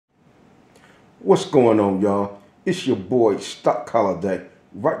What's going on, y'all? It's your boy Stock Holiday,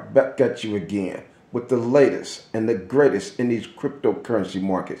 right back at you again with the latest and the greatest in these cryptocurrency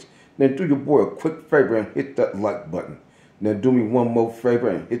markets. Now do your boy a quick favor and hit that like button. Now do me one more favor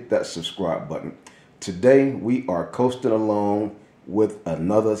and hit that subscribe button. Today we are coasting along with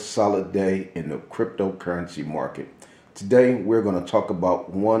another solid day in the cryptocurrency market. Today we're going to talk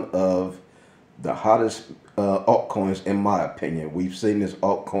about one of the hottest altcoins in my opinion. We've seen this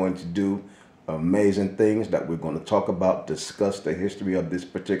altcoin do amazing things that we're going to talk about, discuss the history of this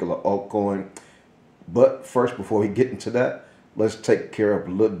particular altcoin. But first, before we get into that, let's take care of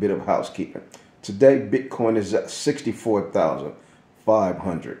a little bit of housekeeping. Today, Bitcoin is at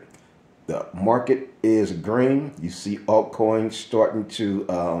 64,500. The market is green. You see altcoins starting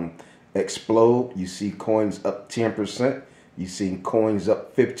to explode. You see coins up 10%. You see coins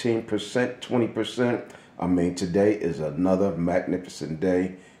up 15%, 20%. I mean, today is another magnificent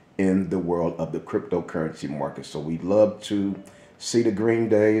day in the world of the cryptocurrency market. So we love to see the green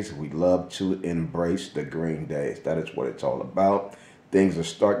days. We love to embrace the green days. That is what it's all about. Things are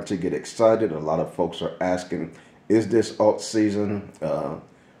starting to get excited. A lot of folks are asking, is this alt season?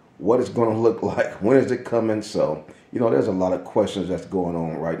 What it's going to look like? When is it coming? So, you know, there's a lot of questions that's going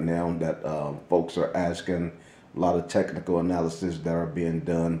on right now that folks are asking. A lot of technical analysis that are being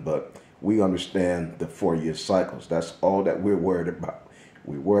done, but we understand the 4-year cycles. That's all that we're worried about.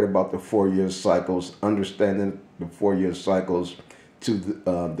 We're worried about the 4-year cycles, understanding the 4-year cycles to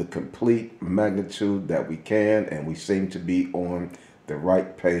the complete magnitude that we can, and we seem to be on the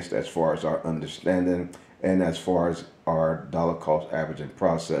right pace as far as our understanding and as far as our dollar cost averaging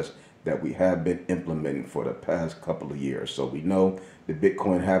process that we have been implementing for the past couple of years. So we know the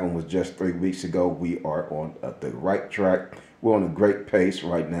Bitcoin halving was just 3 weeks ago. We are on the right track. We're on a great pace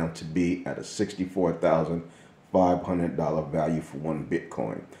right now to be at a $64,500 value for one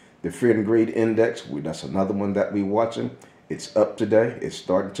Bitcoin. The Fear and Greed Index, that's another one that we're watching. It's up today. It's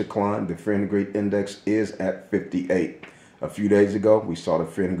starting to climb. The Fear and Greed Index is at 58. A few days ago, we saw the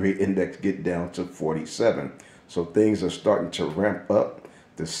Fear and Greed Index get down to 47. So things are starting to ramp up.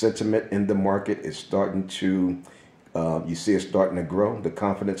 The sentiment in the market is starting to, you see it starting to grow. The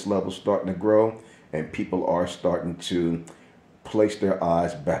confidence level starting to grow. And people are starting to place their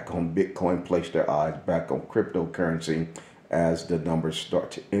eyes back on Bitcoin, place their eyes back on cryptocurrency as the numbers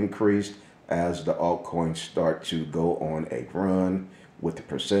start to increase, as the altcoins start to go on a run with the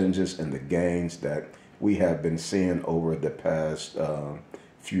percentages and the gains that we have been seeing over the past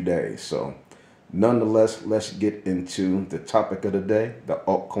few days. So nonetheless, let's get into the topic of the day, the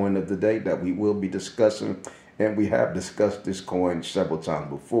altcoin of the day that we will be discussing. And we have discussed this coin several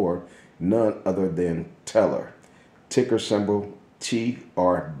times before, none other than TELLOR. Ticker symbol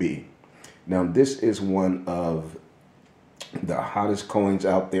TRB. Now this is one of the hottest coins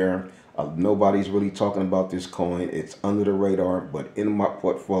out there. Nobody's really talking about this coin. It's under the radar, but in my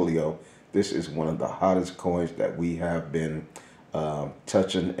portfolio, this is one of the hottest coins that we have been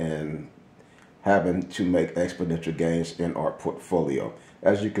touching and having to make exponential gains in our portfolio.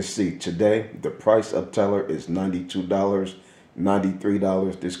 As you can see today, the price of TELLOR is $92,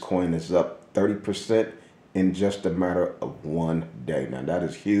 $93. This coin is up 30% in just a matter of 1 day. Now that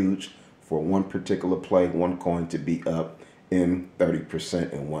is huge for one particular play, one coin to be up in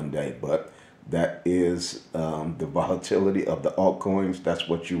 30% in 1 day. But that is the volatility of the altcoins. That's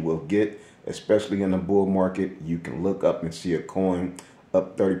what you will get, especially in the bull market. You can look up and see a coin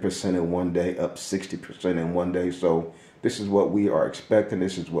up 30% in 1 day, up 60% in 1 day. So this is what we are expecting.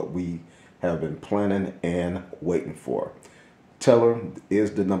 This is what we have been planning and waiting for. TELLOR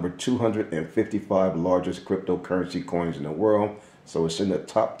is the number 255 largest cryptocurrency coins in the world. So it's in the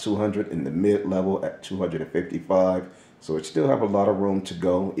top 200 in the mid-level at 255. So it still have a lot of room to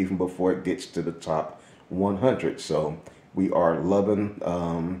go even before it gets to the top 100. So we are loving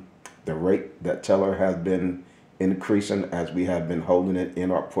the rate that TELLOR has been increasing as we have been holding it in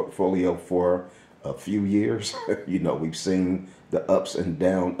our portfolio for a few years. You know, we've seen the ups and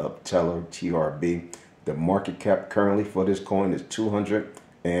downs of TELLOR TRB. The market cap currently for this coin is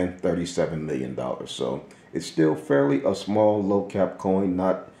 $237 million. So it's still fairly a small low cap coin,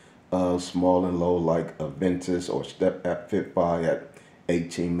 not small and low like a Ventus or Step at FitFi at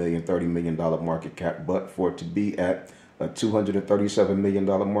 $18 million, $30 million market cap. But for it to be at a $237 million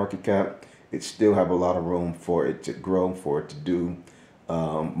market cap, it still have a lot of room for it to grow, for it to do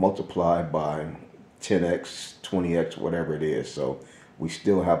multiply by 10x, 20x, whatever it is. So we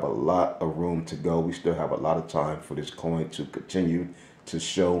still have a lot of room to go. We still have a lot of time for this coin to continue to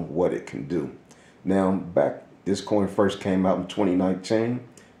show what it can do. Now, this coin first came out in 2019.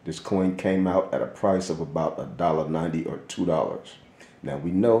 This coin came out at a price of about $1.90 or $2. Now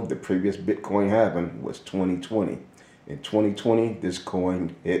we know the previous Bitcoin halving was 2020. In 2020, this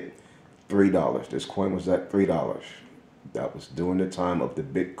coin hit $3. This coin was at $3. That was during the time of the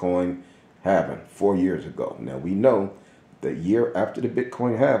Bitcoin halving 4 years ago. Now we know the year after the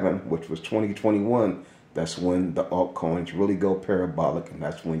Bitcoin halving, which was 2021, that's when the altcoins really go parabolic, and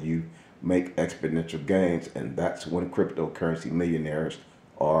that's when you make exponential gains, and that's when cryptocurrency millionaires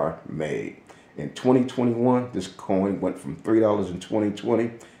are made. In 2021, this coin went from $3 in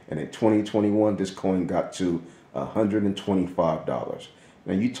 2020, and in 2021, this coin got to $125.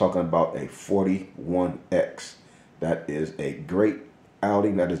 Now you're talking about a 41x. That is a great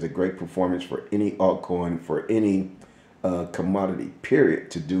outing. That is a great performance for any altcoin, for any commodity, period,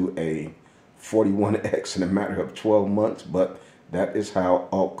 to do a 41x in a matter of 12 months. But that is how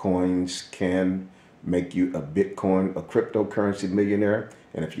altcoins can make you a Bitcoin, a cryptocurrency millionaire.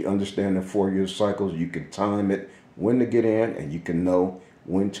 And if you understand the 4-year cycles, you can time it when to get in, and you can know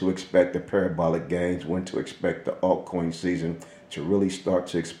when to expect the parabolic gains, when to expect the altcoin season to really start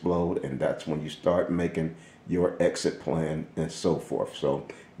to explode. And that's when you start making your exit plan and so forth. So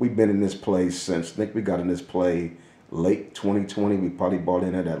we've been in this play since, I think we got in this play late 2020. We probably bought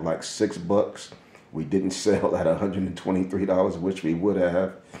in it at like $6. We didn't sell at $123, which we would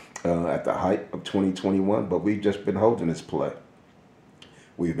have at the height of 2021, but we've just been holding this play.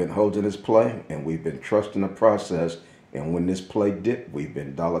 We've been holding this play, and we've been trusting the process. And when this play dipped, we've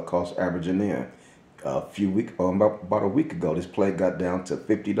been dollar cost averaging in. About a week ago, this play got down to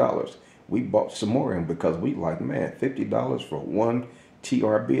 $50. We bought some more in because we like, man, $50 for one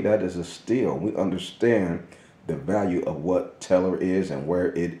TRB, that is a steal. We understand the value of what Teller is and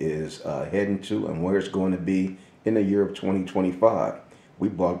where it is heading to and where it's going to be in the year of 2025. We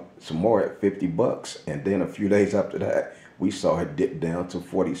bought some more at $50, and then a few days after that, we saw it dip down to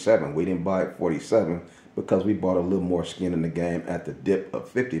 47. We didn't buy at 47 because we bought a little more skin in the game at the dip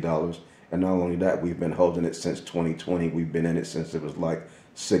of $50. And not only that, we've been holding it since 2020. We've been in it since it was like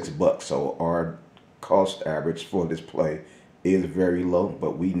 $6. So our cost average for this play is very low,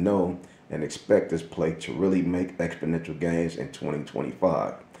 but we know and expect this play to really make exponential gains in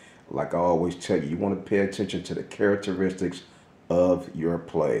 2025. Like I always tell you, you want to pay attention to the characteristics of your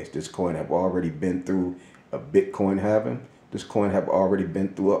plays. This coin have already been through a Bitcoin halving. This coin have already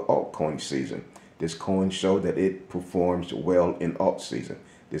been through an altcoin season. This coin showed that it performs well in alt season.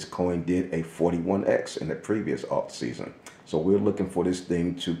 This coin did a 41x in the previous alt season. So we're looking for this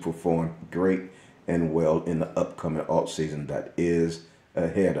thing to perform great and well in the upcoming alt season that is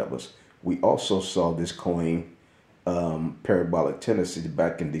ahead of us. We also saw this coin parabolic tendency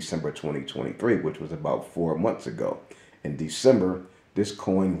back in December 2023, which was about 4 months ago. In December, this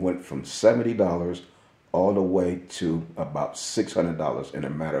coin went from $70 all the way to about $600 in a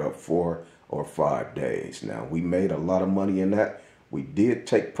matter of 4 or 5 days. Now, we made a lot of money in that. We did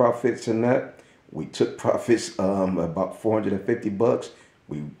take profits in that. We took profits about $450.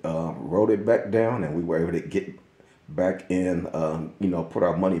 We wrote it back down, and we were able to get back in, put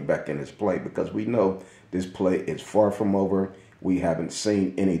our money back in this play, because we know this play is far from over. We haven't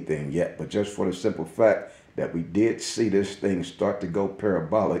seen anything yet, but just for the simple fact that we did see this thing start to go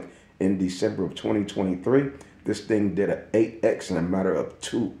parabolic in December of 2023, this thing did an 8x in a matter of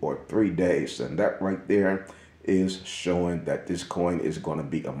 2 or 3 days. And that right there is showing that this coin is going to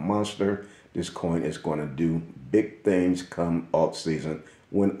be a monster. This coin is going to do big things come alt season,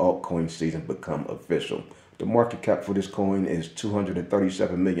 when altcoin season become official. The market cap for this coin is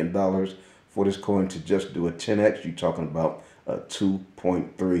 $237 million. For this coin to just do a 10x, you're talking about a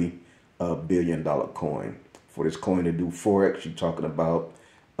 $2.3 billion coin. For this coin to do 4x, you're talking about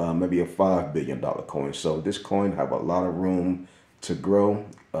maybe a $5 billion coin. So this coin have a lot of room to grow.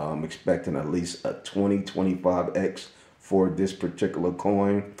 Expecting at least a 25x for this particular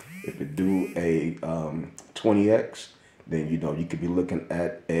coin. If it do a 20x, then you could be looking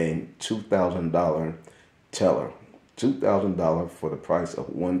at a $2,000 teller. $2,000 for the price of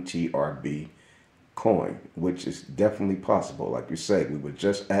one TRB coin, which is definitely possible. Like you said, we were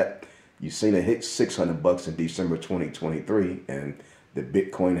just at, you seen it hit $600 in December 2023, and the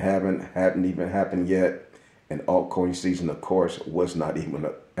Bitcoin hadn't even happened yet, and altcoin season, of course,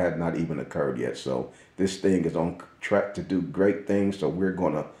 had not even occurred yet. So this thing is on track to do great things. So we're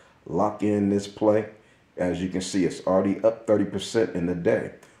going to lock in this play. As you can see, it's already up 30% in the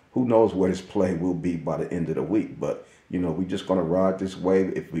day. Who knows where this play will be by the end of the week? But we're just going to ride this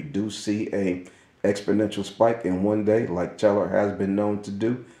wave. If we do see a exponential spike in one day, like Teller has been known to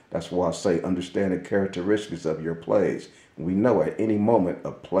do, that's why I say understand the characteristics of your plays. We know at any moment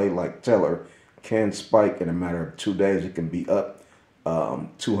a play like Teller can spike in a matter of 2 days. It can be up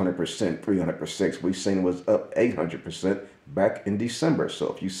 200%, 300%. We've seen it was up 800% back in December.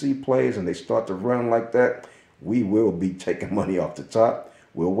 So if you see plays and they start to run like that, we will be taking money off the top.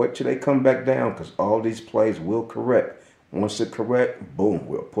 We'll wait till they come back down because all these plays will correct. Once it correct, boom,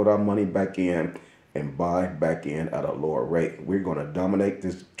 we'll put our money back in and buy back in at a lower rate. We're going to dominate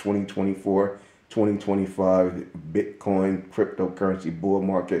this 2024, 2025 Bitcoin cryptocurrency bull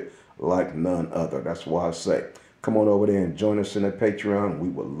market like none other. That's why I say, come on over there and join us in the Patreon. We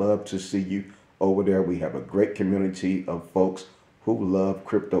would love to see you over there. We have a great community of folks who love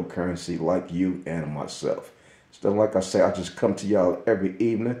cryptocurrency like you and myself. So like I say, I just come to y'all every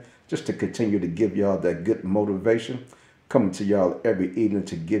evening just to continue to give y'all that good motivation. Coming to y'all every evening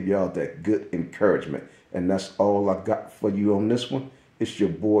to give y'all that good encouragement. And that's all I got for you on this one. It's your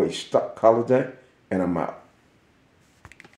boy Stock Holiday, and I'm out.